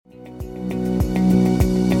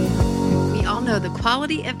the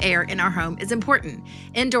quality of air in our home is important.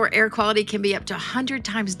 Indoor air quality can be up to 100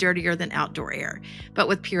 times dirtier than outdoor air. But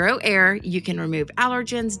with Puro Air, you can remove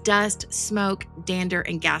allergens, dust, smoke, dander,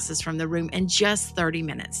 and gases from the room in just 30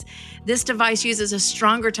 minutes. This device uses a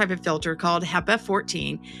stronger type of filter called HEPA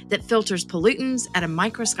 14 that filters pollutants at a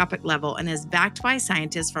microscopic level and is backed by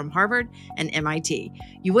scientists from Harvard and MIT.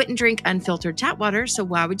 You wouldn't drink unfiltered tap water, so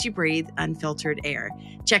why would you breathe unfiltered air?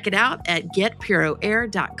 Check it out at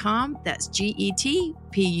getpuroair.com. That's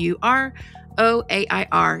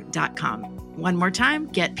GetPuroAir.com. One more time,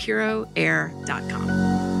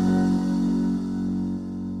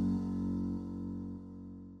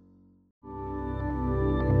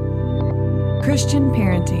 getpuroair.com. Christian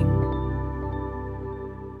parenting.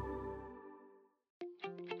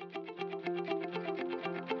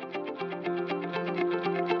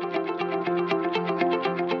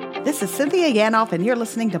 This is Cynthia Yanoff, and you're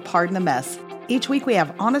listening to Pardon the Mess. Each week we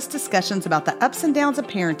have honest discussions about the ups and downs of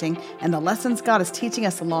parenting and the lessons God is teaching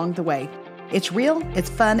us along the way. It's real, it's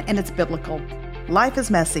fun, and it's biblical. Life is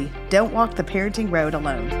messy. Don't walk the parenting road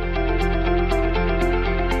alone.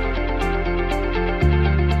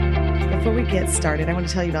 Before we get started, I want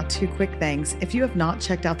to tell you about two quick things. If you have not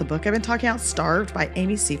checked out the book I've been talking about, Starved by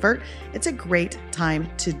Amy Seifert, it's a great time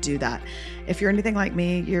to do that. If you're anything like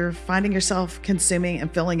me, you're finding yourself consuming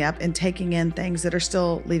and filling up and taking in things that are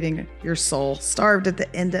still leaving your soul starved at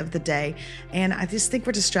the end of the day. And I just think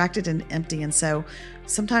we're distracted and empty. And so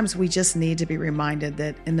sometimes we just need to be reminded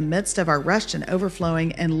that in the midst of our rushed and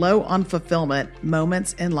overflowing and low on fulfillment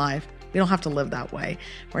moments in life, we don't have to live that way.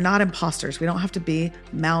 We're not imposters. We don't have to be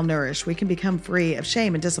malnourished. We can become free of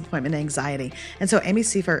shame and disappointment and anxiety. And so Amy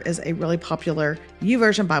Seifert is a really popular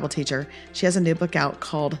YouVersion Bible teacher. She has a new book out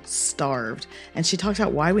called Starved. And she talks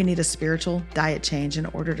about why we need a spiritual diet change in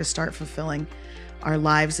order to start fulfilling our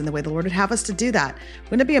lives in the way the Lord would have us to do that.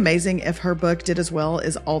 Wouldn't it be amazing if her book did as well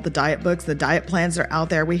as all the diet books, the diet plans that are out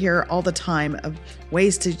there? We hear all the time of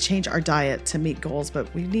ways to change our diet to meet goals,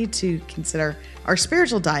 but we need to consider our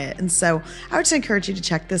spiritual diet. And so I would just encourage you to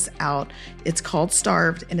check this out. It's called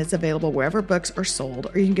Starved, and it's available wherever books are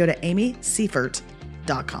sold, or you can go to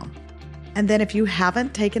amyseifert.com. And then if you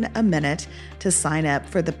haven't taken a minute to sign up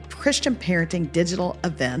for the Christian Parenting digital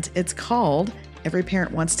event, it's called Every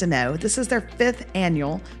Parent Wants to Know. This is their 5th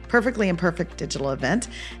annual Perfectly Imperfect digital event.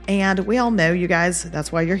 And we all know, you guys,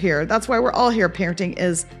 that's why you're here. That's why we're all here. Parenting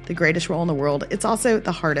is the greatest role in the world. It's also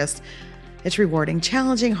the hardest. It's rewarding,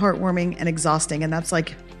 challenging, heartwarming, and exhausting. And that's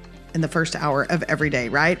like in the first hour of every day,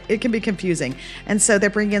 right? It can be confusing. And so they're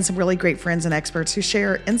bringing in some really great friends and experts who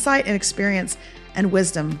share insight and experience and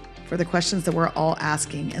wisdom for the questions that we're all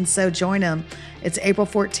asking. And so join them. It's April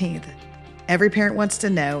 14th. Every Parent Wants to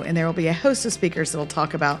Know, and there will be a host of speakers that will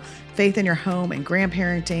talk about faith in your home and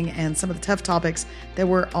grandparenting and some of the tough topics that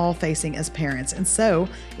we're all facing as parents. And so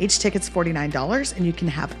each ticket's $49, and you can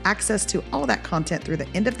have access to all that content through the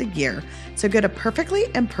end of the year. So go to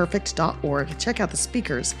perfectlyimperfect.org, check out the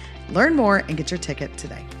speakers, learn more, and get your ticket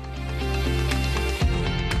today.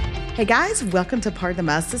 Hey guys, welcome to Pardon the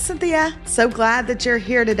Mess. This is Cynthia. So glad that you're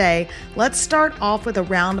here today. Let's start off with a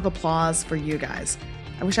round of applause for you guys.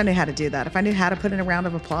 I wish I knew how to do that. If I knew how to put in a round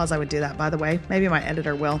of applause, I would do that, by the way. Maybe my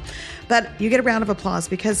editor will. But you get a round of applause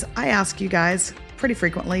because I ask you guys pretty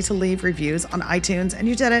frequently to leave reviews on iTunes, and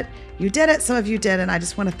you did it. You did it. Some of you did, and I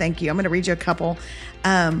just want to thank you. I'm going to read you a couple.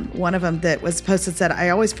 One of them that was posted said, I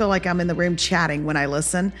always feel like I'm in the room chatting when I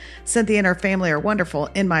listen. Cynthia and her family are wonderful,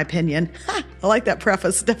 in my opinion. I like that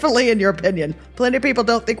preface. Definitely in your opinion. Plenty of people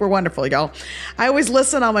don't think we're wonderful, y'all. I always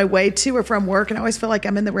listen on my way to or from work, and I always feel like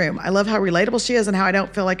I'm in the room. I love how relatable she is and how I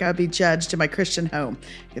don't feel like I would be judged in my Christian home.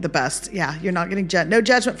 You're the best. Yeah, you're not getting judged. No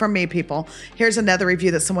judgment from me, people. Here's another review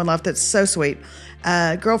that someone left that's so sweet.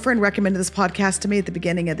 Girlfriend recommended this podcast to me at the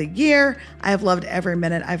beginning of the year. I have loved every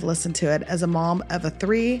minute I've listened to it. As a mom of a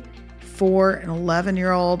 3, 4, and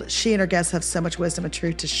 11-year-old, she and her guests have so much wisdom and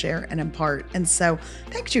truth to share and impart. And so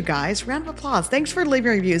thanks, you guys. Round of applause. Thanks for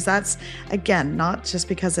leaving reviews. That's, again, not just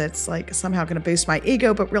because it's like somehow going to boost my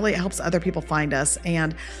ego, but really it helps other people find us.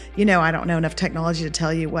 And, you know, I don't know enough technology to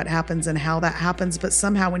tell you what happens and how that happens, but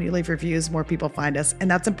somehow when you leave reviews, more people find us. And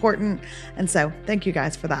that's important. And so thank you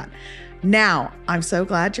guys for that. Now, I'm so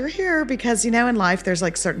glad you're here because, you know, in life, there's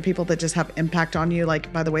like certain people that just have impact on you,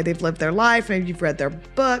 like by the way they've lived their life. Maybe you've read their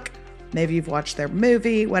book, maybe you've watched their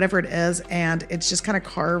movie, whatever it is, and it's just kind of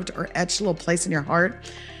carved or etched a little place in your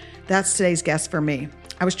heart. That's today's guest for me.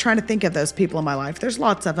 I was trying to think of those people in my life. There's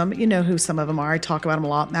lots of them. You know who some of them are. I talk about them a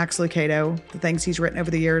lot. Max Lucado, the things he's written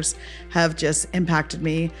over the years have just impacted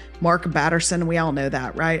me. Mark Batterson, we all know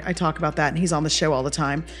that, right? I talk about that, and he's on the show all the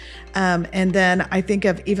time. And then I think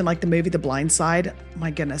of even like the movie The Blind Side.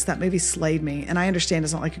 My goodness, that movie slayed me. And I understand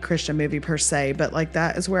it's not like a Christian movie per se, but like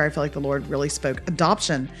that is where I feel like the Lord really spoke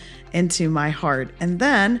adoption into my heart. And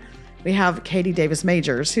then we have Katie Davis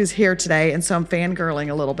Majors, who's here today. And so I'm fangirling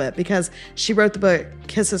a little bit because she wrote the book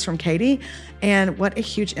Kisses from Katie, and what a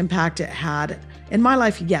huge impact it had in my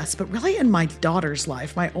life, yes, but really in my daughter's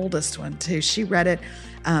life, my oldest one too. She read it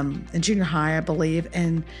in junior high, I believe.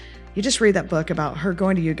 And you just read that book about her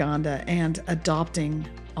going to Uganda and adopting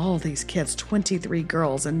all these kids, 23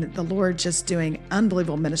 girls, and the Lord just doing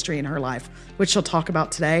unbelievable ministry in her life, which she'll talk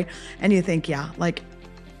about today. And you think, yeah, like,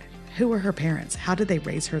 who were her parents? How did they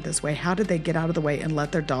raise her this way? How did they get out of the way and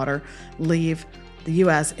let their daughter leave the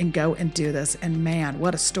U.S. and go and do this? And man,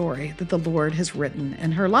 what a story that the Lord has written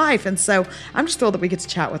in her life. And so I'm just thrilled that we get to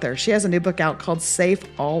chat with her. She has a new book out called Safe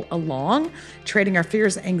All Along, Trading Our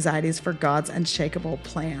Fears and Anxieties for God's Unshakable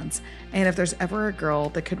Plans. And if there's ever a girl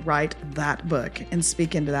that could write that book and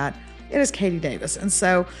speak into that, it is Katie Davis. And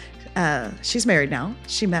so she's married now.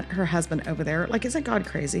 She met her husband over there. Like, isn't God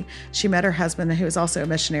crazy? She met her husband, who was also a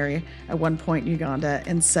missionary at one point in Uganda.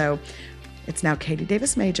 And so it's now Katie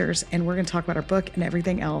Davis Majors, and we're going to talk about her book and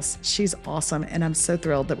everything else. She's awesome, and I'm so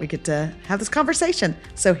thrilled that we get to have this conversation.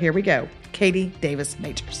 So here we go. Katie Davis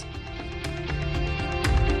Majors.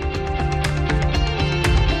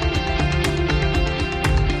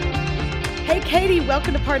 Hey, Katie,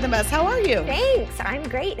 welcome to Pardon the Mess. How are you? Thanks. I'm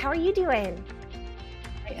great. How are you doing?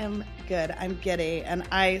 I am good. I'm giddy. And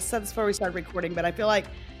I said this before we started recording, but I feel like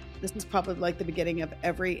this is probably like the beginning of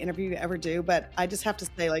every interview you ever do. But I just have to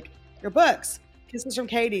say, like, your books, Kisses from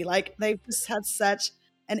Katie, like, they've just had such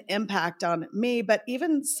an impact on me. But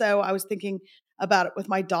even so, I was thinking about it with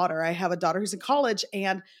my daughter. I have a daughter who's in college,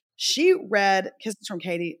 and she read Kisses from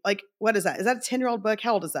Katie. Like, what is that? Is that a 10-year-old book?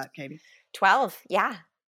 How old is that, Katie? 12. Yeah.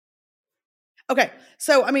 Okay.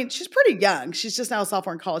 So, I mean, she's pretty young. She's just now a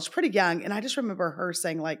sophomore in college, pretty young. And I just remember her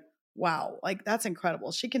saying, like, wow, like, that's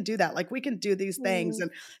incredible. She can do that. Like, we can do these things, and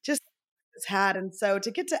just it's had. And so to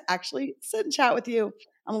get to actually sit and chat with you,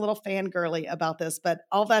 I'm a little fangirly about this, but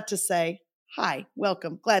all that to say, hi,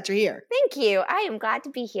 welcome. Glad you're here. Thank you. I am glad to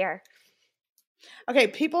be here. Okay,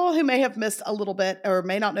 people who may have missed a little bit or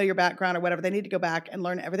may not know your background or whatever, they need to go back and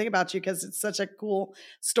learn everything about you because it's such a cool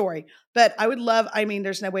story. But I would love, I mean,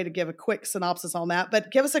 there's no way to give a quick synopsis on that,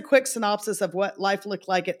 but give us a quick synopsis of what life looked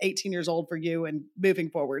like at 18 years old for you and moving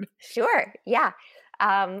forward. Sure. Yeah.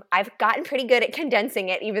 I've gotten pretty good at condensing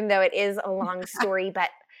it, even though it is a long story. But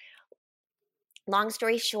long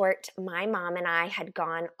story short, my mom and I had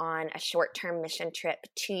gone on a short-term mission trip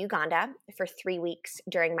to Uganda for 3 weeks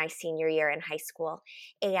during my senior year in high school.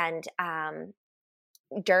 And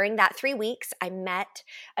during that 3 weeks, I met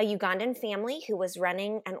a Ugandan family who was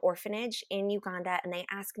running an orphanage in Uganda, and they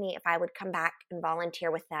asked me if I would come back and volunteer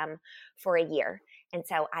with them for a year. And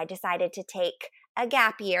so I decided to take a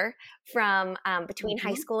gap year from between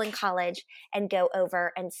high school and college and go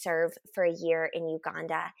over and serve for a year in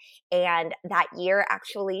Uganda. And that year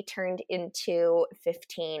actually turned into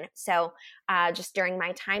 15. So just during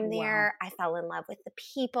my time there, I fell in love with the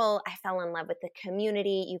people. I fell in love with the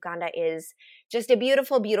community. Uganda is just a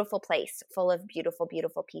beautiful, beautiful place full of beautiful,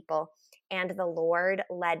 beautiful people. And the Lord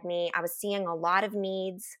led me. I was seeing a lot of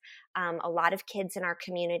needs, a lot of kids in our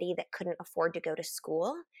community that couldn't afford to go to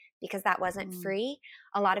school because that wasn't free.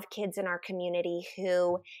 A lot of kids in our community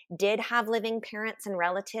who did have living parents and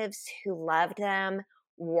relatives who loved them,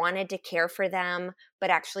 wanted to care for them,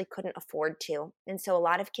 but actually couldn't afford to. And so a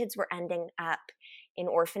lot of kids were ending up in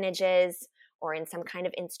orphanages or in some kind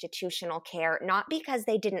of institutional care, not because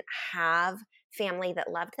they didn't have family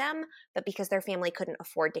that loved them, but because their family couldn't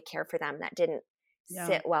afford to care for them. That didn't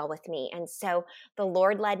sit well with me. And so the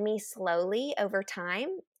Lord led me slowly over time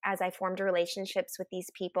as I formed relationships with these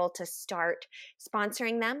people to start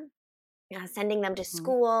sponsoring them, sending them to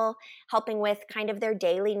school, helping with kind of their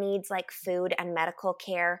daily needs like food and medical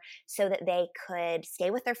care so that they could stay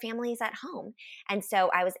with their families at home. And so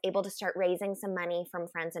I was able to start raising some money from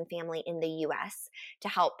friends and family in the U.S. to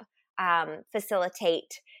help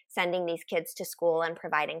facilitate sending these kids to school and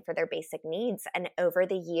providing for their basic needs. And over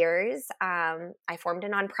the years, I formed a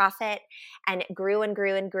nonprofit, and it grew and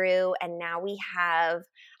grew and grew. And now we have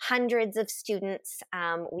hundreds of students.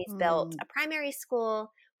 We've built a primary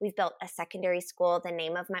school. We've built a secondary school. The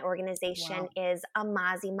name of my organization is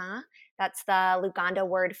Amazima. That's the Luganda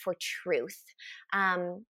word for truth.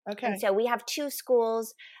 Okay. And so we have 2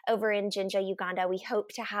 schools over in Jinja, Uganda. We hope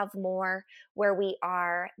to have more where we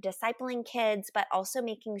are discipling kids, but also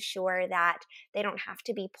making sure that they don't have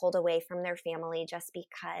to be pulled away from their family just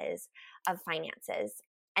because of finances.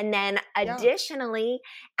 And then Yeah. additionally,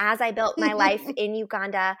 as I built my life in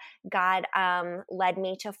Uganda, God led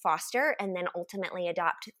me to foster and then ultimately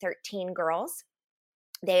adopt 13 girls.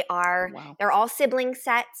 Wow. They're all sibling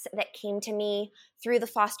sets that came to me through the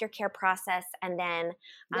foster care process. And then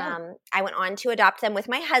Yeah. I went on to adopt them with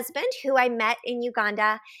my husband, who I met in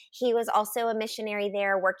Uganda. He was also a missionary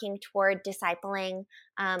there working toward discipling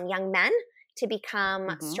young men to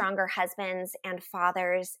become stronger husbands and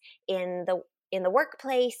fathers in the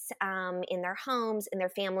workplace, in their homes, in their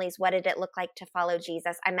families. What did it look like to follow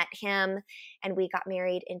Jesus? I met him and we got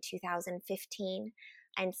married in 2015.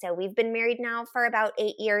 And so we've been married now for about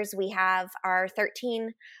 8 years. We have our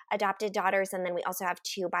 13 adopted daughters, and then we also have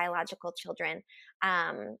 2 biological children.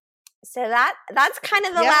 So that's kind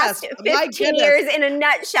of the Yes. last My 15 goodness. years in a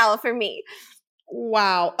nutshell for me.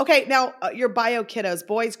 Wow. Okay. Now your bio kiddos,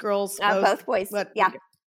 boys, girls, Both boys. What? Yeah.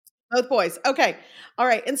 Both boys. Okay. All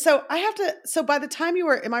right. And so so by the time you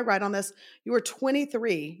were, am I right on this? You were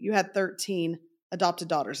 23, you had 13 adopted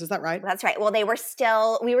daughters. Is that right? That's right. Well, we were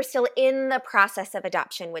still in the process of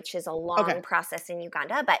adoption, which is a long process in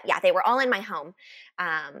Uganda. But yeah, they were all in my home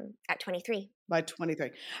at 23. By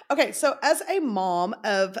 23. Okay. So as a mom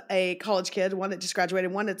of a college kid, one that just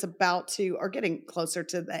graduated, one that's about to, or getting closer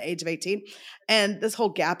to the age of 18, and this whole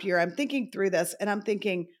gap year, I'm thinking through this and I'm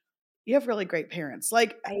thinking, you have really great parents. I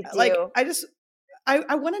do.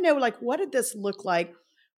 I want to know, like, what did this look like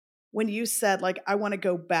when you said, like, I want to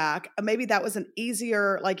go back? Maybe that was an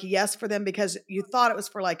easier, like, yes for them because you thought it was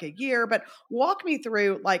for like a year, but walk me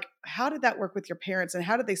through, like, how did that work with your parents and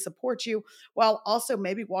how did they support you while also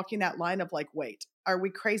maybe walking that line of like, wait, are we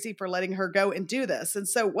crazy for letting her go and do this? And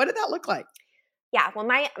so what did that look like? Yeah, well,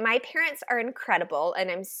 my parents are incredible,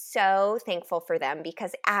 and I'm so thankful for them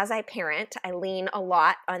because as I parent, I lean a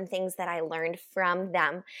lot on things that I learned from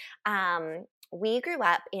them. We grew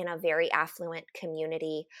up in a very affluent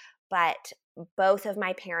community, but both of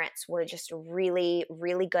my parents were just really,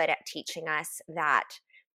 really good at teaching us that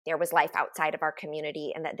there was life outside of our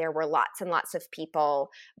community and that there were lots and lots of people,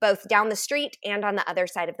 both down the street and on the other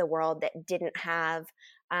side of the world, that didn't have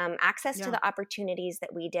access to the opportunities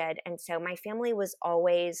that we did. And so my family was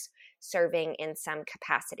always serving in some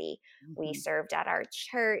capacity. We served at our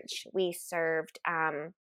church. We served,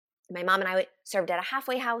 my mom and I served at a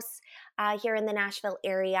halfway house here in the Nashville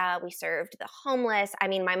area. We served the homeless. I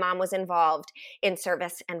mean, my mom was involved in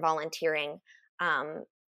service and volunteering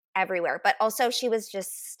everywhere. But also she was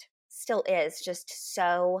still is just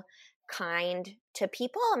so kind to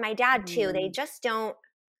people. And my dad too.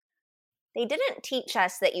 They didn't teach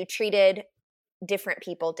us that you treated different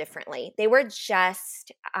people differently. They were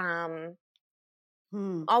just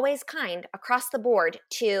always kind across the board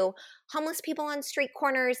to homeless people on street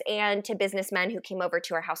corners and to businessmen who came over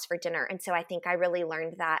to our house for dinner. And so I think I really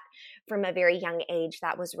learned that from a very young age.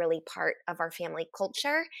 That was really part of our family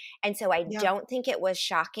culture. And so I don't think it was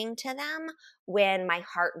shocking to them when my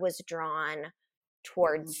heart was drawn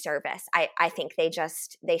towards service. I think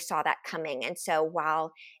they saw that coming. And so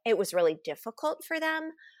while it was really difficult for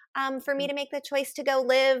them, for me to make the choice to go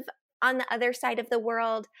live on the other side of the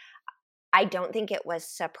world, I don't think it was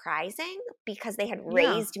surprising because they had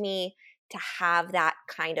raised me to have that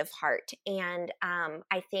kind of heart. And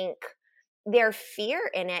I think their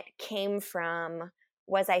fear in it came from,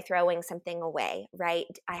 was I throwing something away, right?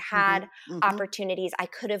 I had opportunities. I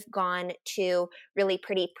could have gone to really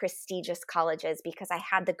pretty prestigious colleges because I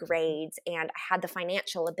had the grades and I had the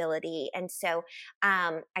financial ability. And so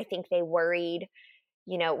I think they worried,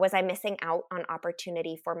 was I missing out on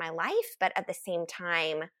opportunity for my life? But at the same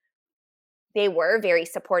time, they were very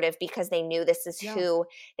supportive because they knew this is who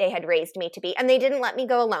they had raised me to be. And they didn't let me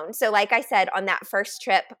go alone. So like I said, on that first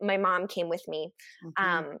trip, my mom came with me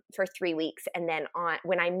for 3 weeks. And then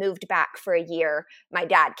when I moved back for a year, my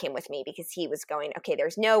dad came with me because he was going, okay,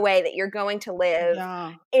 there's no way that you're going to live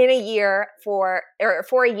in a year for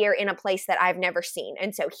a year in a place that I've never seen.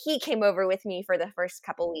 And so he came over with me for the first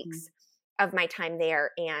couple weeks of my time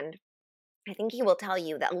there. And I think he will tell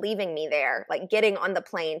you that leaving me there, like getting on the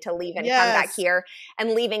plane to leave and come back here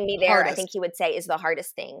and leaving me there, I think he would say is the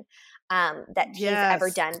hardest thing that he's ever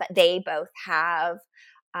done. But they both have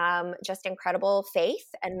just incredible faith.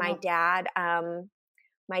 And my dad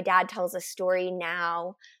tells a story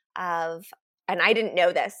now of, and I didn't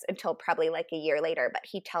know this until probably like a year later, but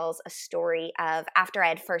he tells a story of after I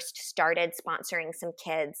had first started sponsoring some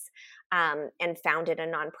kids and founded a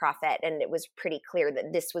nonprofit. And it was pretty clear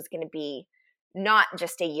that this was going to be not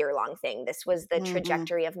just a year-long thing. This was the Mm-hmm.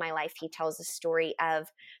 trajectory of my life. He tells a story of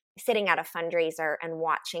sitting at a fundraiser and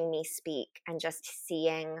watching me speak and just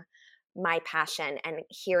seeing my passion and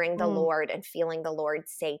hearing the Lord and feeling the Lord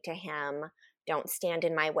say to him, don't stand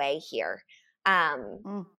in my way here.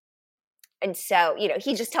 And so,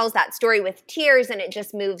 he just tells that story with tears, and it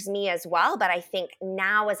just moves me as well. But I think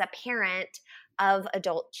now, as a parent of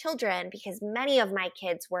adult children, because many of my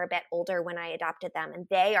kids were a bit older when I adopted them, and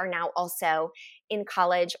they are now also in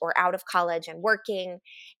college or out of college and working.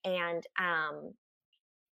 And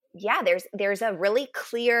there's a really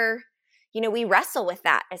clear, we wrestle with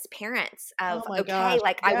that as parents of, gosh.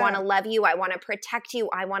 I want to love you. I want to protect you.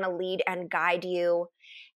 I want to lead and guide you.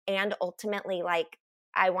 And ultimately,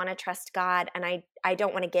 I want to trust God, and I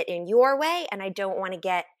don't want to get in your way, and I don't want to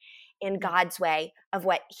get in God's way of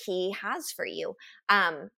what he has for you.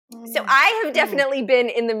 So I have definitely been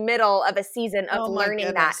in the middle of a season of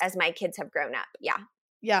learning that as my kids have grown up. Yeah.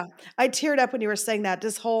 Yeah. I teared up when you were saying that,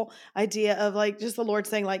 this whole idea of just the Lord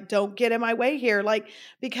saying don't get in my way here.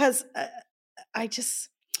 Because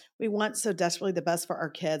we want so desperately the best for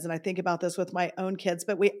our kids. And I think about this with my own kids,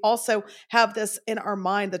 but we also have this in our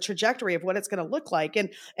mind, the trajectory of what it's going to look like.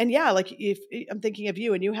 And yeah, if I'm thinking of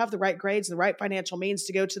you and you have the right grades, the right financial means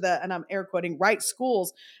to go to and I'm air quoting, right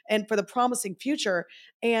schools and for the promising future,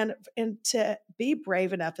 and to be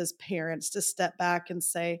brave enough as parents to step back and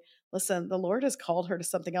say, listen, the Lord has called her to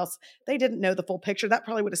something else. They didn't know the full picture. That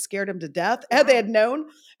probably would have scared him to death had they had known,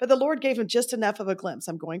 but the Lord gave him just enough of a glimpse.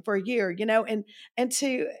 I'm going for a year, and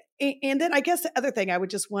then I guess the other thing I would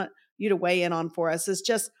just want you to weigh in on for us is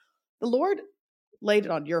just the Lord laid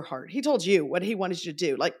it on your heart. He told you what he wanted you to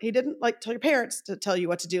do. He didn't tell your parents to tell you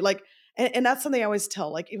what to do. And that's something I always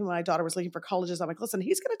tell, even when my daughter was looking for colleges, I'm like, listen,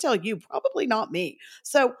 he's going to tell you, probably not me.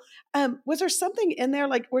 So was there something in there?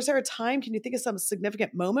 Was there a time, can you think of some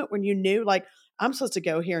significant moment when you knew I'm supposed to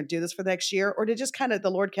go here and do this for the next year? Or did just kind of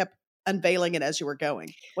the Lord kept unveiling it as you were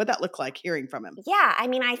going? What'd that look like hearing from him? Yeah. I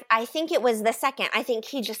mean, I think it was the second. I think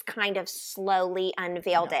he just kind of slowly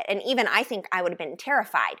unveiled it. And even I think I would have been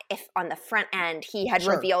terrified if on the front end he had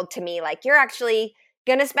revealed to me, you're actually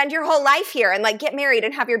going to spend your whole life here and get married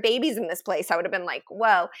and have your babies in this place. I would have been like,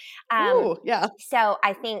 whoa. Ooh, yeah. So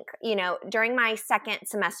I think, during my second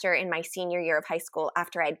semester in my senior year of high school,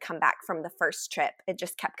 after I'd come back from the first trip, it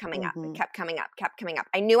just kept coming up. It kept coming up, kept coming up.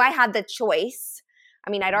 I knew I had the choice. I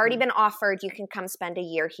mean, I'd already been offered, you can come spend a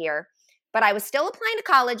year here, but I was still applying to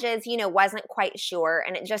colleges, wasn't quite sure.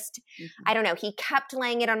 And it just, I don't know, he kept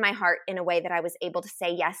laying it on my heart in a way that I was able to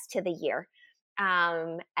say yes to the year.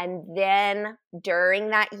 And then during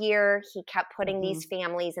that year, he kept putting these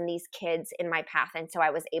families and these kids in my path. And so I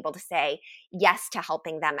was able to say yes to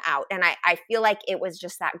helping them out. And I feel like it was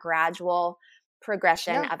just that gradual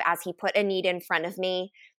progression of, as he put a need in front of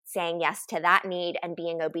me, saying yes to that need and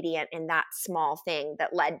being obedient in that small thing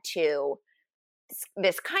that led to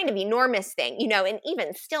this kind of enormous thing, and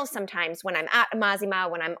even still sometimes when I'm at Mazima,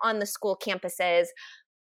 when I'm on the school campuses,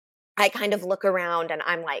 I kind of look around and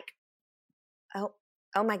I'm like,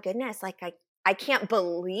 oh my goodness, I can't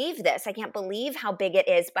believe this. I can't believe how big it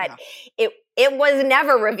is, but it was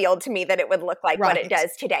never revealed to me that it would look like what it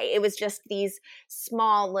does today. It was just these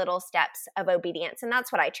small little steps of obedience. And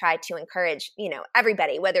that's what I try to encourage,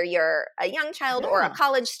 everybody, whether you're a young child or a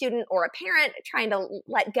college student or a parent trying to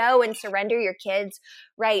let go and surrender your kids,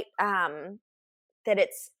 right? That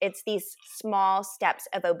it's these small steps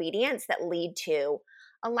of obedience that lead to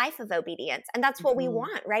a life of obedience. And that's what we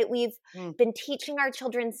want, right? We've been teaching our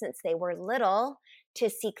children since they were little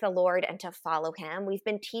to seek the Lord and to follow him. We've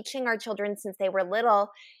been teaching our children since they were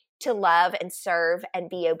little to love and serve and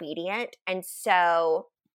be obedient. And so,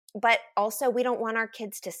 but also we don't want our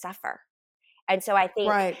kids to suffer. And so I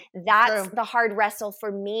think that's the hard wrestle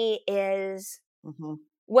for me is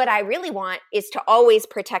what I really want is to always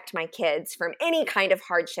protect my kids from any kind of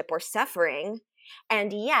hardship or suffering.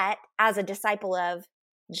 And yet, as a disciple of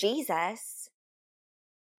Jesus,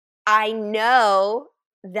 I know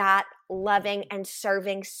that loving and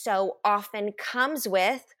serving so often comes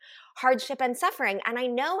with hardship and suffering. And I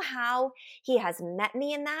know how he has met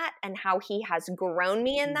me in that and how he has grown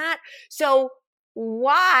me in that. So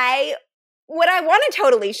why would I want to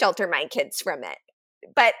totally shelter my kids from it?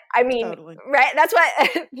 But I mean, right? That's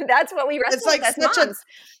what we wrestle with as moms.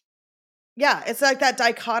 Yeah, it's like that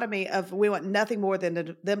dichotomy of we want nothing more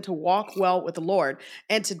than them to walk well with the Lord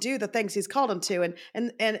and to do the things he's called them to.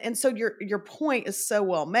 And so your point is so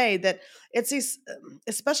well made that it's these,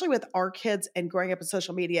 especially with our kids and growing up in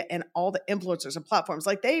social media and all the influencers and platforms,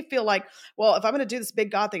 they feel like, well, if I'm going to do this big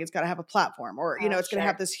God thing, it's got to have a platform or, it's going to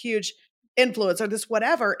have this huge influence or this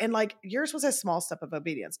whatever. And like yours was a small step of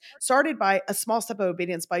obedience, started by a small step of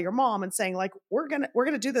obedience by your mom and saying like, we're going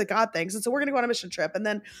to do the God things. And so we're going to go on a mission trip. And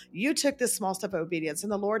then you took this small step of obedience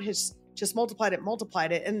and the Lord has just multiplied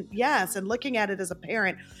it. And yes, and looking at it as a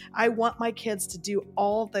parent, I want my kids to do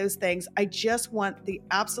all those things. I just want the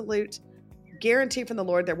absolute guarantee from the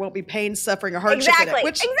Lord there won't be pain, suffering, or hardship in it.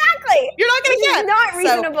 Which Exactly. You're not going to get. Not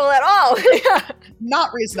reasonable at all.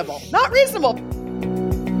 Not reasonable. Not reasonable.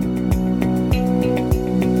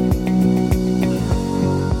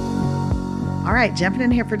 All right, jumping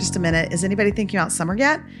in here for just a minute. Is anybody thinking about summer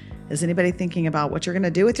yet? Is anybody thinking about what you're going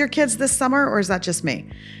to do with your kids this summer, or is that just me?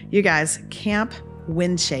 You guys, Camp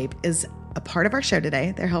WindShape is a part of our show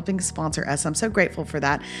today. They're helping sponsor us. I'm so grateful for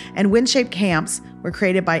that. And WindShape camps were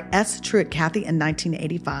created by S. Truett Cathy in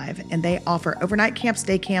 1985, and they offer overnight camps,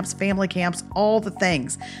 day camps, family camps, all the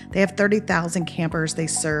things. They have 30,000 campers they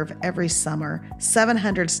serve every summer,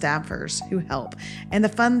 700 staffers who help. And the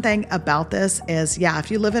fun thing about this is, yeah,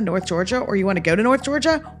 if you live in North Georgia or you want to go to North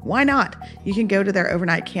Georgia, why not? You can go to their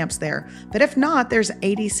overnight camps there. But if not, there's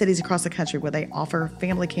 80 cities across the country where they offer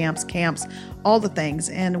family camps, all the things.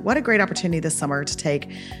 And what a great opportunity this summer to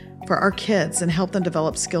take for our kids and help them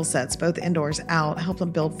develop skill sets, both indoors, out, help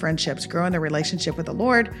them build friendships, grow in their relationship with the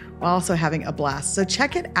Lord while also having a blast. So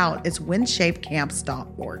check it out. It's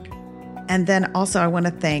windshapeCamps.org. And then also I want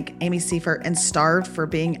to thank Amy Seifert and Starved for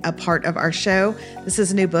being a part of our show. This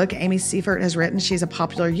is a new book Amy Seifert has written. She's a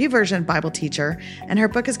popular YouVersion Bible teacher, and her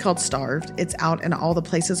book is called Starved. It's out in all the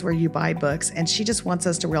places where you buy books, and she just wants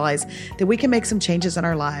us to realize that we can make some changes in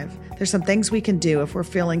our life. There's some things we can do if we're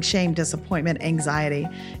feeling shame, disappointment, anxiety,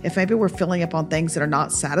 if maybe we're filling up on things that are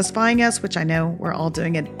not satisfying us, which I know we're all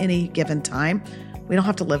doing at any given time. We don't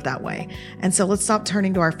have to live that way. And so let's stop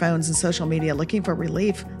turning to our phones and social media looking for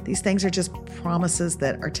relief. These things are just promises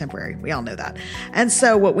that are temporary. We all know that. And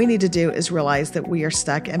so what we need to do is realize that we are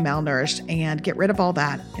stuck and malnourished and get rid of all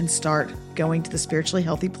that and start going to the spiritually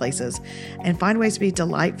healthy places and find ways to be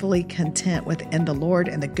delightfully content within the Lord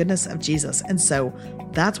and the goodness of Jesus. And so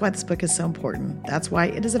that's why this book is so important. That's why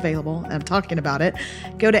it is available. And I'm talking about it.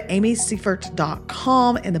 Go to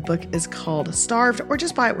amyseifert.com and the book is called Starved, or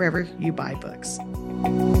just buy it wherever you buy books.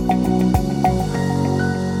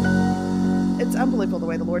 It's unbelievable the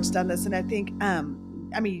way the Lord's done this. And I think,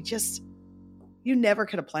 you never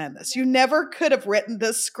could have planned this. You never could have written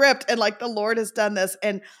this script. And like the Lord has done this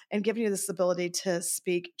and given you this ability to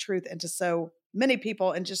speak truth into so many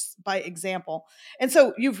people and just by example. And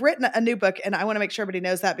so you've written a new book, and I want to make sure everybody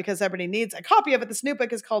knows that because everybody needs a copy of it. This new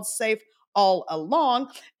book is called Safe All Along.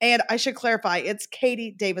 And I should clarify, it's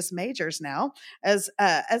Katie Davis Majors now as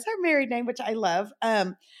her married name, which I love.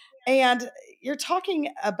 And you're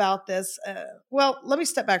talking about this. Well, let me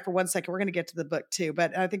step back for 1 second. We're going to get to the book too,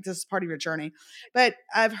 but I think this is part of your journey. But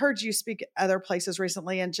I've heard you speak at other places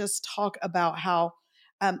recently and just talk about how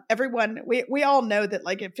everyone, we all know that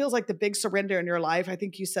like it feels like the big surrender in your life. I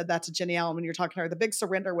think you said that to Jenny Allen when you were talking to her. The big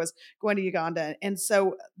surrender was going to Uganda. And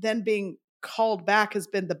so then being called back has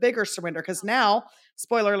been the bigger surrender because now,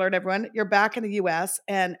 spoiler alert, everyone, you're back in the US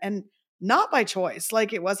and not by choice.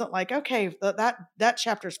 Like it wasn't like, okay, that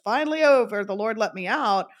chapter's finally over. The Lord let me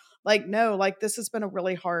out. Like, no, like this has been a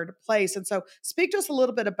really hard place. And so speak to us a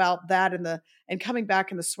little bit about that and coming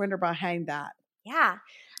back and the surrender behind that. Yeah.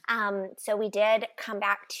 So we did come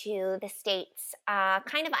back to the States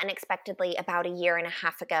kind of unexpectedly about a year and a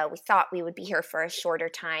half ago. We thought we would be here for a shorter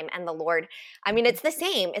time, and the Lord, it's the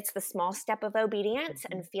same. It's the small step of obedience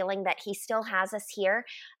and feeling that He still has us here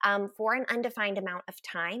for an undefined amount of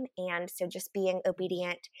time. And so just being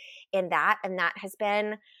obedient in that, and that has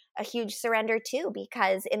been a huge surrender too,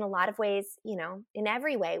 because in a lot of ways, in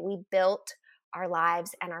every way, we built our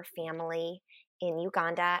lives and our family in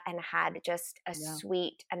Uganda and had just a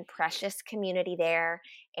sweet and precious community there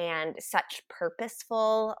and such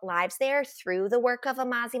purposeful lives there through the work of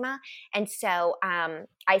Amazima. And so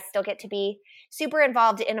I still get to be super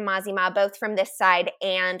involved in Amazima, both from this side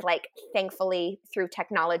and like thankfully through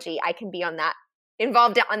technology, I can be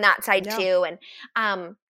involved on that side too. And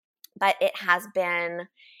but it has been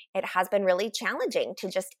really challenging to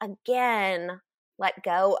just again let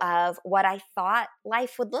go of what I thought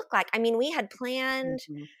life would look like. We had planned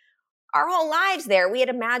our whole lives there. We had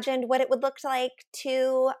imagined what it would look like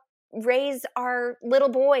to raise our little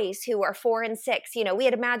boys who are 4 and 6. We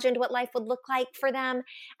had imagined what life would look like for them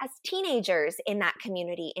as teenagers in that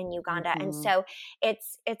community in Uganda. And so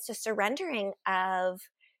it's a surrendering of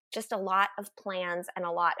just a lot of plans and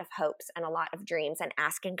a lot of hopes and a lot of dreams and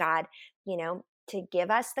asking God, to give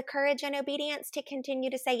us the courage and obedience to continue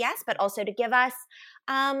to say yes, but also to give us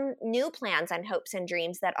new plans and hopes and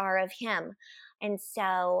dreams that are of Him. And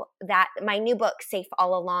so that my new book, Safe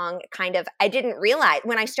All Along, I didn't realize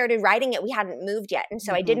when I started writing it, we hadn't moved yet. And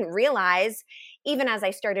so I didn't realize, even as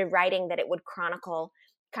I started writing, that it would chronicle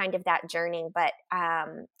kind of that journey. But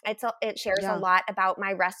it shares a lot about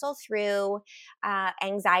my wrestle through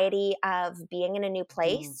anxiety of being in a new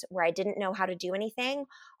place where I didn't know how to do anything.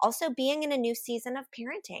 Also being in a new season of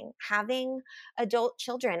parenting, having adult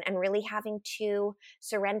children and really having to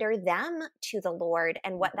surrender them to the Lord,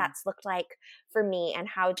 and what that's looked like for me, and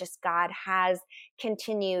how just God has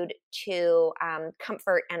continued to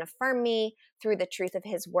comfort and affirm me through the truth of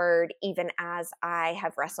his word, even as I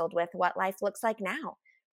have wrestled with what life looks like now.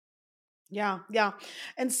 Yeah, yeah.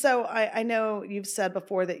 And so I know you've said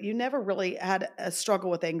before that you never really had a struggle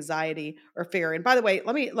with anxiety or fear. And by the way,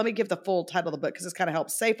 let me give the full title of the book because this kind of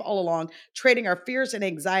helps. Safe All Along: Trading Our Fears and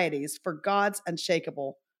Anxieties for God's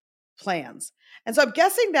Unshakable Plans. And so I'm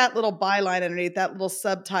guessing that little byline underneath that little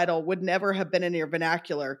subtitle would never have been in your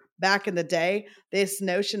vernacular back in the day, this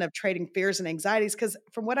notion of trading fears and anxieties. Because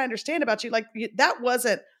from what I understand about you, that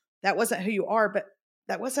wasn't who you are, but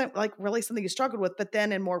that wasn't like really something you struggled with. But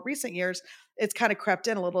then in more recent years, it's kind of crept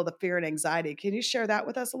in a little of the fear and anxiety. Can you share that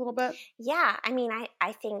with us a little bit? Yeah, I mean,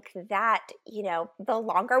 I think that, the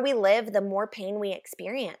longer we live, the more pain we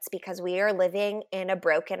experience, because we are living in a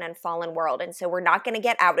broken and fallen world. And so we're not going to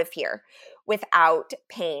get out of here without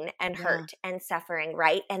pain and hurt and suffering,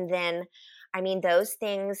 right? And then, I mean, those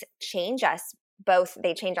things change us. Both,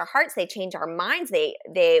 they change our hearts, they change our minds,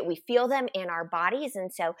 we feel them in our bodies.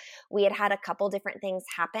 And so we had a couple different things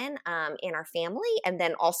happen in our family. And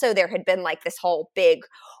then also there had been like this whole big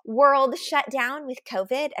world shutdown with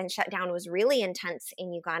COVID, and shutdown was really intense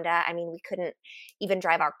in Uganda. I mean, we couldn't even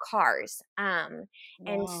drive our cars. And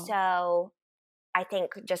so I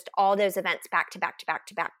think just all those events back to back to back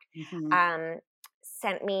to back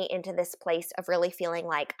sent me into this place of really feeling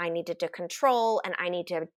like I needed to control, and I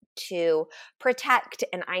needed to protect,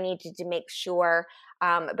 and I needed to make sure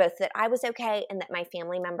both that I was okay and that my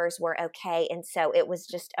family members were okay. And so it was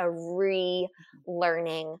just a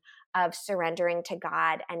relearning of surrendering to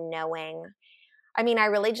God and knowing. I mean, I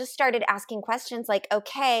really just started asking questions like,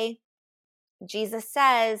 okay, Jesus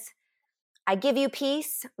says, I give you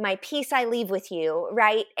peace, my peace I leave with you,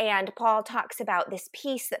 right? And Paul talks about this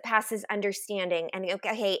peace that passes understanding. And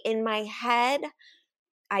okay, in my head,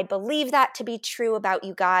 I believe that to be true about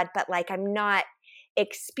you, God, but like I'm not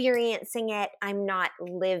experiencing it. I'm not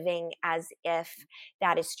living as if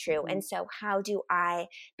that is true. And so how do I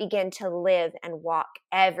begin to live and walk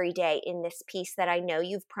every day in this peace that I know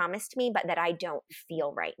you've promised me, but that I don't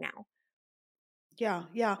feel right now? Yeah,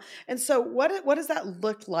 yeah. And so what does that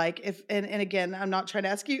look like if and again, I'm not trying to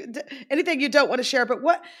ask you anything you don't want to share, but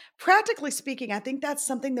what practically speaking, I think that's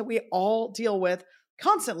something that we all deal with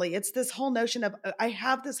constantly. It's this whole notion of I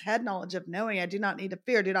have this head knowledge of knowing I do not need to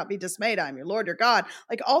fear, do not be dismayed. I'm your Lord, your God.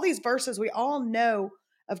 Like all these verses, we all know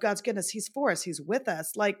of God's goodness. He's for us, he's with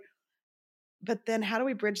us. Like, but then how do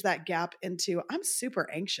we bridge that gap into I'm super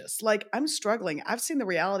anxious, like I'm struggling. I've seen the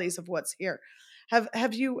realities of what's here.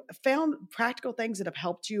 Have you found practical things that have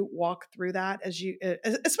helped you walk through that as you,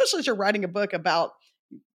 especially as you're writing a book about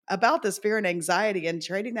this fear and anxiety and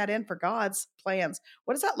trading that in for God's plans?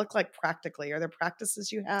 What does that look like practically? Are there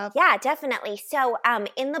practices you have? Yeah, definitely. So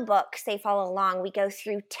in the book, Safe All Along, we go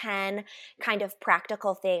through 10 kind of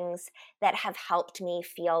practical things that have helped me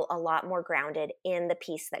feel a lot more grounded in the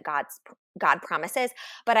peace that God promises.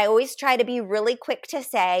 But I always try to be really quick to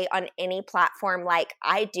say on any platform, like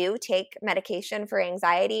I do take medication for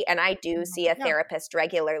anxiety and I do see a therapist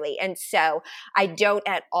regularly. And so I don't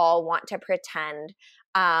at all want to pretend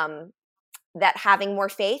that having more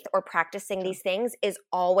faith or practicing these things is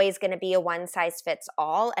always going to be a one size fits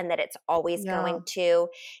all, and that it's always going to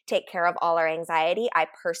take care of all our anxiety. I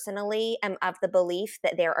personally am of the belief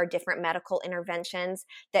that there are different medical interventions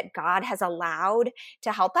that God has allowed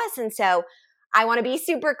to help us. And so I want to be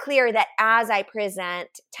super clear that as I present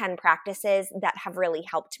 10 practices that have really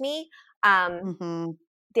helped me,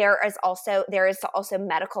 there is also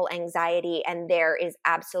medical anxiety, and there is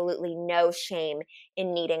absolutely no shame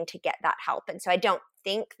in needing to get that help. And so I don't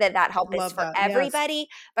think that help is for everybody,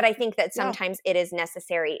 but I think that sometimes it is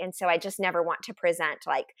necessary. And so I just never want to present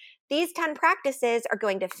like these 10 practices are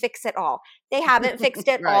going to fix it all. They haven't fixed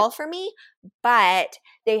it all for me, but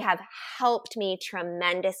they have helped me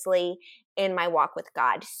tremendously in my walk with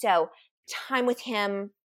God. So time with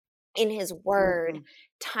him in his word,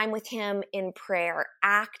 time with him in prayer,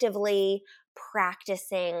 actively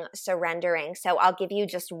practicing surrendering. So I'll give you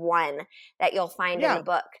just one that you'll find in the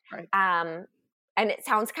book. And it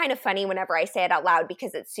sounds kind of funny whenever I say it out loud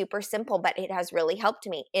because it's super simple, but it has really helped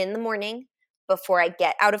me. In the morning, before I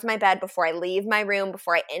get out of my bed, before I leave my room,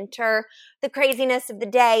 before I enter the craziness of the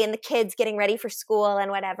day and the kids getting ready for school and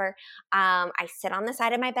whatever. I sit on the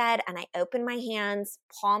side of my bed and I open my hands,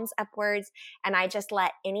 palms upwards, and I just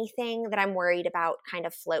let anything that I'm worried about kind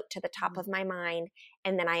of float to the top of my mind.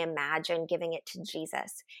 And then I imagine giving it to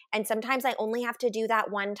Jesus. And sometimes I only have to do that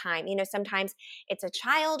one time. You know, sometimes it's a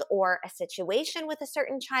child or a situation with a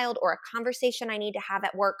certain child or a conversation I need to have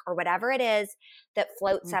at work or whatever it is that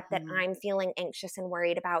floats up that I'm feeling anxious and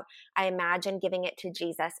worried about. I imagine giving it to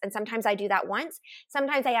Jesus. And sometimes I do that once.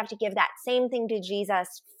 Sometimes I have to give that same thing to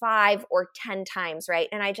Jesus 5 or 10 times, right?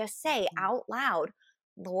 And I just say out loud,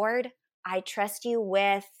 Lord, I trust you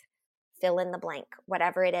with fill in the blank,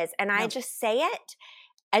 whatever it is. And I just say it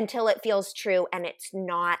until it feels true and it's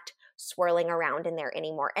not swirling around in there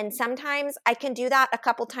anymore. And sometimes I can do that a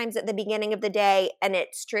couple times at the beginning of the day and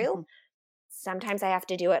it's true. Sometimes I have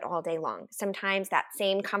to do it all day long. Sometimes that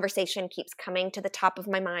same conversation keeps coming to the top of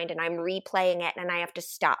my mind and I'm replaying it and I have to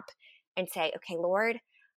stop and say, okay, Lord,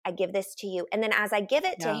 I give this to you. And then as I give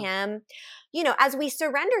it to him, you know, as we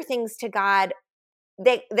surrender things to God,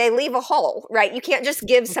 they leave a hole, right? You can't just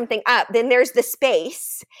give something up. Then there's the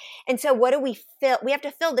space. And so what do we fill? We have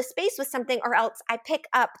to fill the space with something or else I pick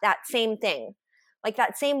up that same thing. Like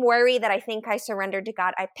that same worry that I think I surrendered to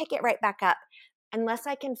God, I pick it right back up unless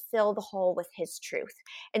I can fill the hole with his truth.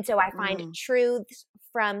 And so I find truths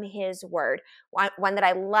from his word. One that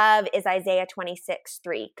I love is Isaiah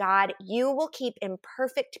 26:3. God, you will keep in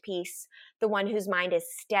perfect peace the one whose mind is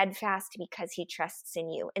steadfast because he trusts in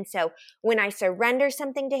you. And so when I surrender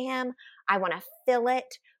something to him, I want to fill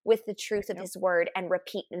it with the truth of his word and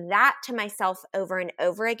repeat that to myself over and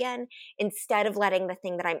over again instead of letting the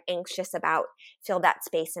thing that I'm anxious about fill that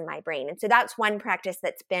space in my brain. And so that's one practice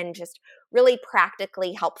that's been just really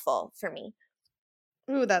practically helpful for me.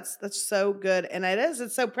 Ooh, that's so good. And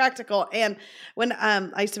it's so practical. And when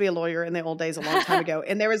I used to be a lawyer in the old days a long time ago,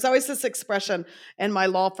 and there was always this expression in my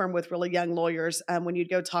law firm with really young lawyers, when you'd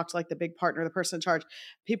go talk to like the big partner, the person in charge,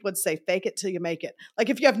 people would say, fake it till you make it. Like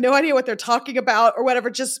if you have no idea what they're talking about or whatever,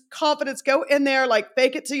 just confidence, go in there, like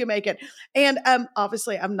fake it till you make it. And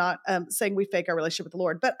obviously I'm not saying we fake our relationship with the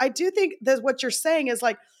Lord, but I do think that what you're saying is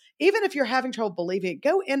like, even if you're having trouble believing it,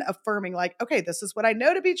 go in affirming like, okay, this is what I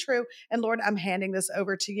know to be true. And Lord, I'm handing this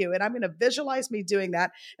over to you. And I'm going to visualize me doing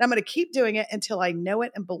that. And I'm going to keep doing it until I know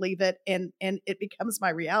it and believe it. And it becomes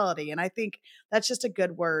my reality. And I think that's just a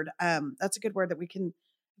good word. That's a good word that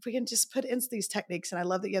if we can just put into these techniques. And I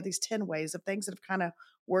love that you have these 10 ways of things that have kind of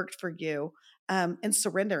worked for you in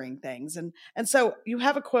surrendering things. And so you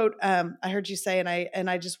have a quote I heard you say, and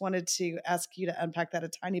I just wanted to ask you to unpack that a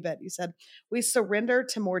tiny bit. You said, we surrender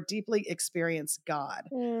to more deeply experience God.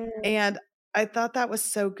 And I thought that was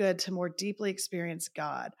so good, to more deeply experience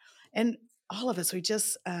God. And all of us, we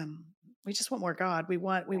just want more God. We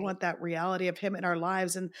want that reality of him in our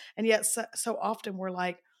lives. And yet so often we're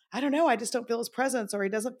like, I don't know, I just don't feel his presence, or he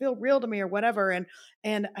doesn't feel real to me, or whatever.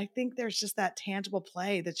 And I think there's just that tangible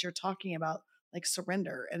play that you're talking about, like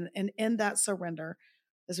surrender. And in that surrender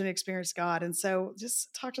is when you experience God. And so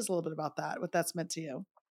just talk to us a little bit about that, what that's meant to you.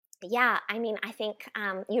 Yeah, I mean, I think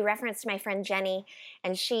you referenced my friend Jenny,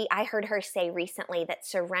 and I heard her say recently that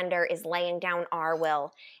surrender is laying down our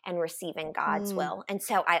will and receiving God's will. And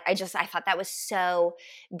so I thought that was so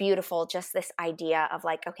beautiful, just this idea of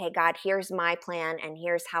like, okay, God, here's my plan and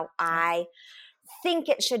here's how I think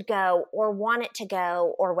it should go or want it to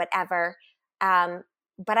go or whatever.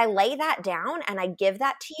 But I lay that down and I give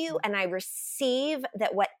that to you and I receive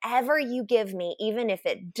that whatever you give me, even if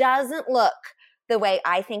it doesn't look the way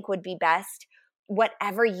I think would be best,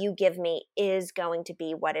 whatever you give me is going to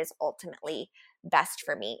be what is ultimately best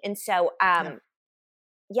for me. And so,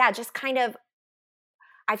 just kind of,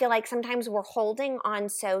 I feel like sometimes we're holding on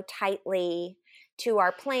so tightly to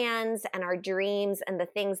our plans and our dreams and the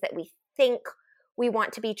things that we think we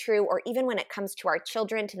want to be true, or even when it comes to our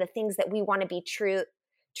children, to the things that we want to be true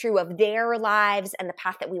of their lives and the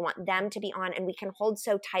path that we want them to be on. And we can hold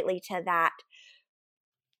so tightly to that.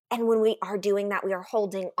 And when we are doing that, we are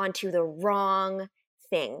holding onto the wrong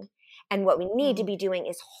thing. And what we need to be doing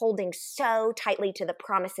is holding so tightly to the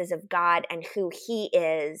promises of God and who he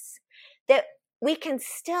is, that we can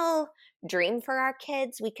still dream for our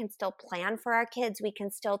kids. We can still plan for our kids. We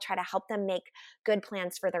can still try to help them make good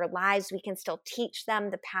plans for their lives. We can still teach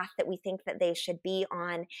them the path that we think that they should be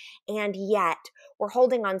on. And yet we're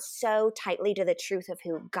holding on so tightly to the truth of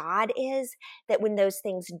who God is that when those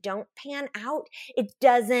things don't pan out, it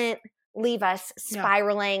doesn't leave us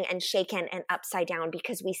spiraling and shaken and upside down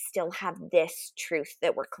because we still have this truth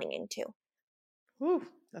that we're clinging to. Ooh,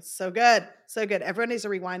 That's so good. So good. Everyone needs to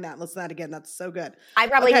rewind that and listen to that again. That's so good. I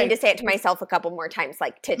probably need to say it to myself a couple more times,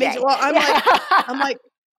 like today. Well, I'm like,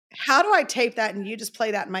 how do I tape that? And you just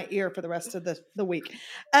play that in my ear for the rest of the week.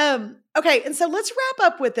 Okay. And so let's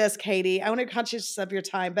wrap up with this, Katie. I want to be conscious of your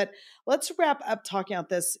time, but let's wrap up talking about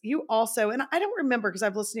this. You also, and I don't remember because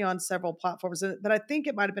I've listened to you on several platforms, but I think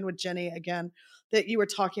it might've been with Jenny again, that you were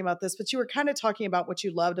talking about this, but you were kind of talking about what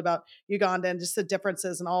you loved about Uganda and just the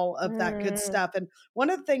differences and all of that good stuff. And one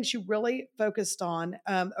of the things you really focused on,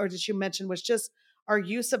 or that you mentioned, was just our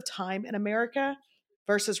use of time in America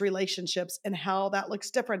versus relationships and how that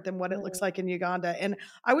looks different than what it looks like in Uganda. And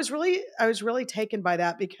I was really taken by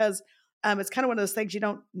that because it's kind of one of those things, you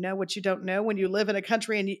don't know what you don't know when you live in a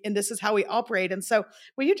country and this is how we operate. And so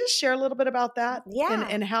will you just share a little bit about that? Yeah.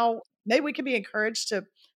 And how maybe we can be encouraged to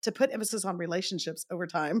put emphasis on relationships over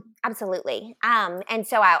time? Absolutely. And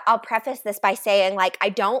so I'll preface this by saying, like, I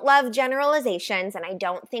don't love generalizations and I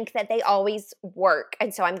don't think that they always work.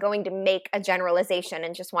 And so I'm going to make a generalization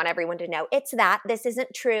and just want everyone to know this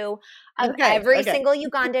isn't true of every single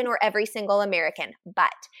Ugandan or every single American. But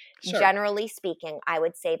generally speaking, I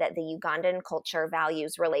would say that the Ugandan culture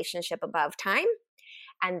values relationship above time,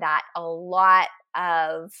 and that a lot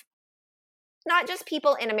of not just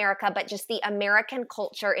people in America, but just the American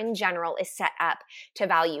culture in general is set up to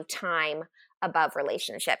value time above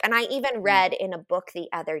relationship. And I even read in a book the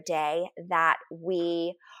other day that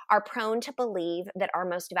we are prone to believe that our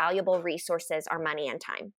most valuable resources are money and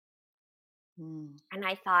time. And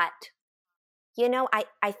I thought,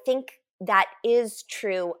 I think that is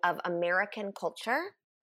true of American culture,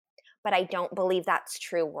 but I don't believe that's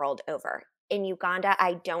true world over. In Uganda,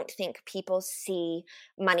 I don't think people see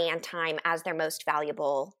money and time as their most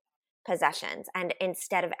valuable possessions. And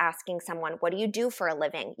instead of asking someone, what do you do for a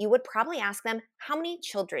living? You would probably ask them, how many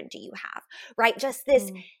children do you have? Right?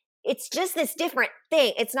 It's just this different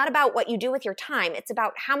thing. It's not about what you do with your time. It's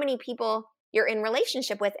about how many people you're in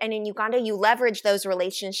relationship with. And in Uganda, you leverage those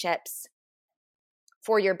relationships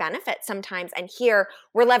for your benefit sometimes. And here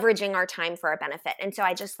we're leveraging our time for our benefit. And so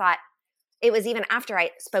I just thought, it was even after I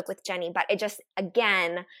spoke with Jenny, but it just,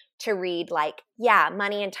 again, to read like,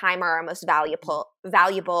 money and time are our most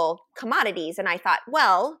valuable commodities. And I thought,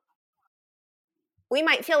 well, we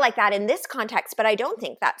might feel like that in this context, but I don't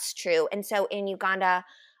think that's true. And so in Uganda,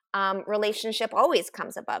 relationship always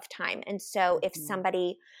comes above time. And so if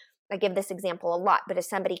somebody, I give this example a lot, but if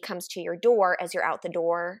somebody comes to your door as you're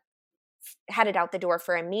headed out the door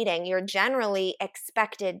for a meeting, you're generally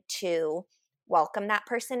expected to welcome that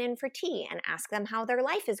person in for tea and ask them how their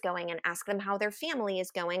life is going and ask them how their family is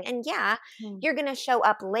going. And you're going to show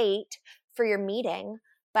up late for your meeting.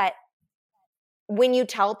 But when you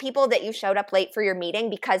tell people that you showed up late for your meeting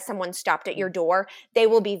because someone stopped at your door, they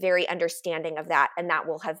will be very understanding of that. And that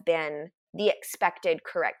will have been the expected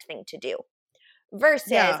correct thing to do.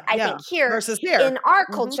 Versus, I think here in our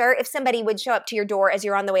culture, if somebody would show up to your door as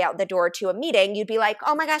you're on the way out the door to a meeting, you'd be like,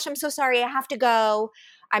 oh my gosh, I'm so sorry. I have to go.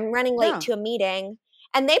 I'm running late to a meeting.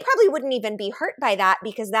 And they probably wouldn't even be hurt by that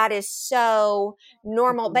because that is so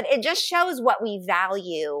normal. But it just shows what we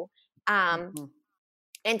value. And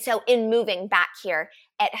so in moving back here,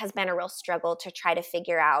 it has been a real struggle to try to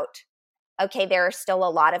figure out, okay, there are still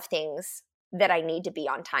a lot of things that I need to be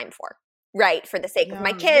on time for. Right. For the sake of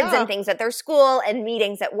my kids and things at their school and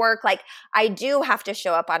meetings at work. Like I do have to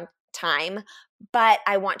show up on time, but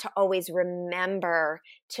I want to always remember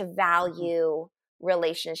to value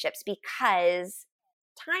relationships because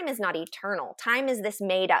time is not eternal. Time is this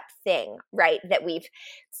made up thing, right? That we've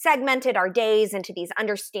segmented our days into these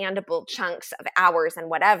understandable chunks of hours and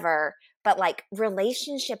whatever. But like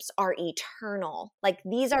relationships are eternal. Like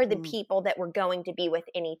these are the people that we're going to be with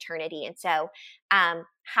in eternity. And so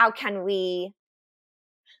how can we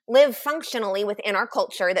live functionally within our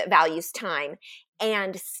culture that values time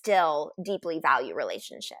and still deeply value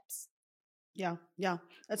relationships? Yeah.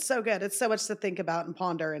 That's so good. It's so much to think about and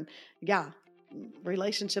ponder. And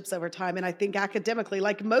relationships over time. And I think academically,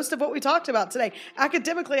 like most of what we talked about today,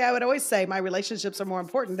 academically, I would always say my relationships are more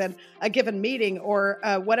important than a given meeting or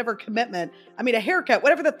whatever commitment. I mean, a haircut,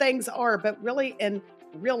 whatever the things are, but really in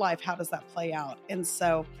real life, how does that play out? And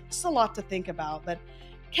so just a lot to think about. But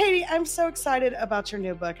Katie, I'm so excited about your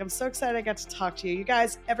new book. I'm so excited I got to talk to you. You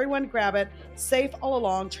guys, everyone grab it. Safe All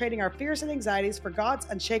Along, Trading Our Fears and Anxieties for God's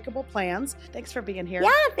Unshakable Plans. Thanks for being here. Yeah,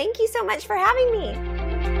 thank you so much for having me.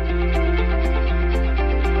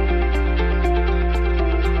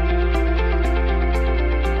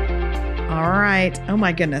 All right. Oh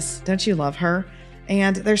my goodness. Don't you love her?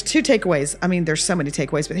 And there's two takeaways. I mean, there's so many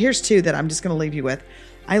takeaways, but here's two that I'm just going to leave you with.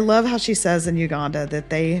 I love how she says in Uganda that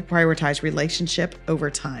they prioritize relationship over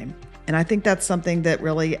time. And I think that's something that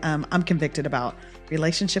really I'm convicted about.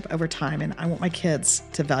 Relationship over time. And I want my kids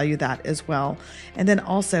to value that as well. And then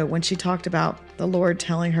also when she talked about the Lord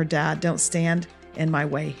telling her dad, don't stand in my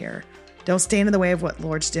way here. Don't stand in the way of what the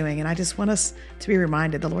Lord's doing. And I just want us to be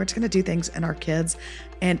reminded the Lord's going to do things in our kids,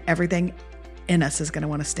 and everything in us is going to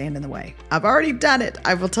want to stand in the way. I've already done it.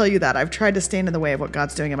 I will tell you that. I've tried to stand in the way of what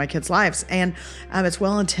God's doing in my kids' lives. And it's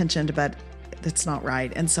well-intentioned, but it's not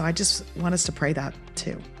right. And so I just want us to pray that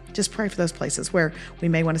too. Just pray for those places where we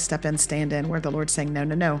may want to step in, stand in, where the Lord's saying,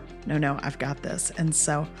 no, I've got this. And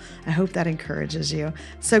so I hope that encourages you.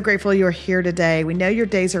 So grateful you're here today. We know your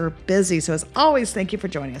days are busy. So as always, thank you for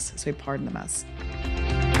joining us as we pardon the mess.